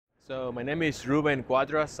So my name is Ruben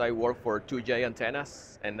Cuadras. I work for 2J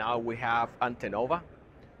Antennas, and now we have Antenova.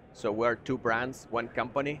 So we're two brands, one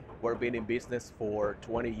company. We've been in business for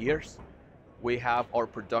 20 years. We have our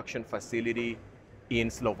production facility in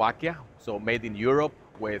Slovakia, so made in Europe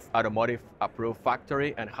with automotive approved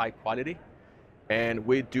factory and high quality. And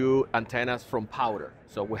we do antennas from powder.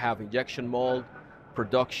 So we have injection mold,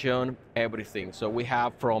 production, everything. So we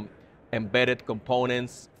have from embedded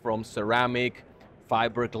components, from ceramic,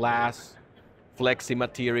 fiberglass, flexi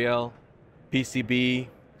material, PCB,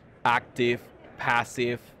 active,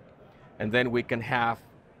 passive, and then we can have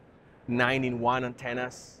 9-in-1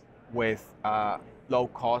 antennas with low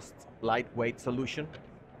cost, lightweight solution.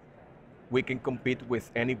 We can compete with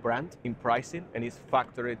any brand in pricing, and it's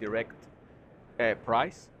factory direct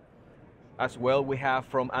price. As well, we have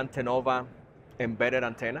from Antenova embedded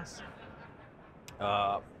antennas.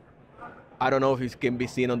 I don't know if it can be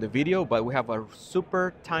seen on the video, but we have a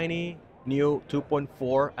super tiny new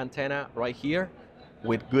 2.4 antenna right here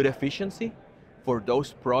with good efficiency for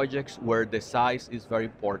those projects where the size is very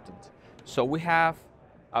important. So we have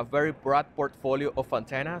a very broad portfolio of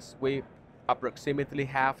antennas. We approximately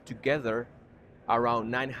have together around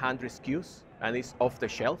 900 SKUs, and it's off the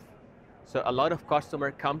shelf. So a lot of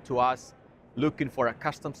customers come to us looking for a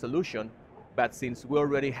custom solution, but since we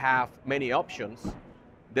already have many options,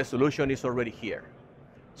 the solution is already here.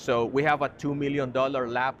 So we have a $2 million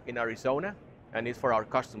lab in Arizona, and it's for our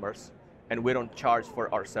customers, and we don't charge for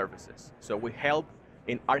our services. So we help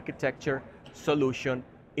in architecture, solution,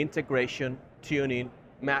 integration, tuning,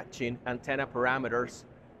 matching, antenna parameters,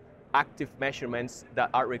 active measurements that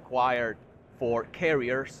are required for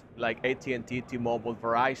carriers like AT&T, T-Mobile,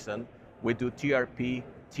 Verizon. We do TRP,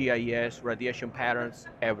 TIS, radiation patterns,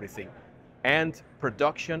 everything. And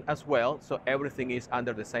production as well, so everything is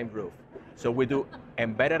under the same roof. So we do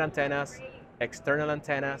embedded antennas, external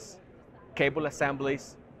antennas, cable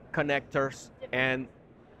assemblies, connectors, and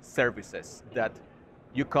services that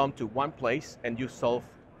you come to one place and you solve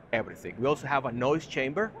everything. We also have a noise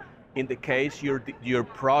chamber in the case your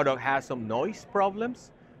product has some noise problems.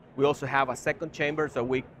 We also have a second chamber,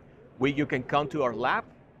 so you can come to our lab,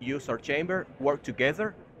 use our chamber, work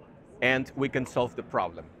together, and we can solve the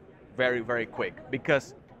problem very, very quick,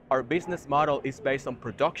 because our business model is based on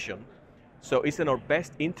production. So it's in our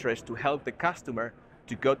best interest to help the customer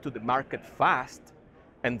to go to the market fast,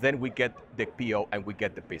 and then we get the PO and we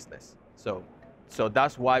get the business. So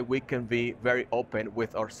that's why we can be very open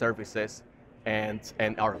with our services and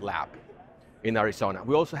our lab in Arizona.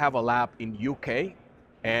 We also have a lab in UK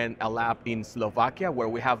and a lab in Slovakia where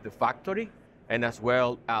we have the factory, and as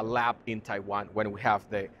well a lab in Taiwan when we have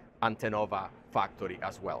the Antenova factory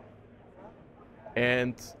as well.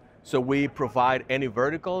 And so we provide any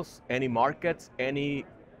verticals, any markets, any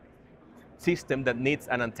system that needs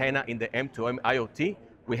an antenna in the M2M IoT,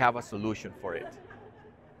 we have a solution for it.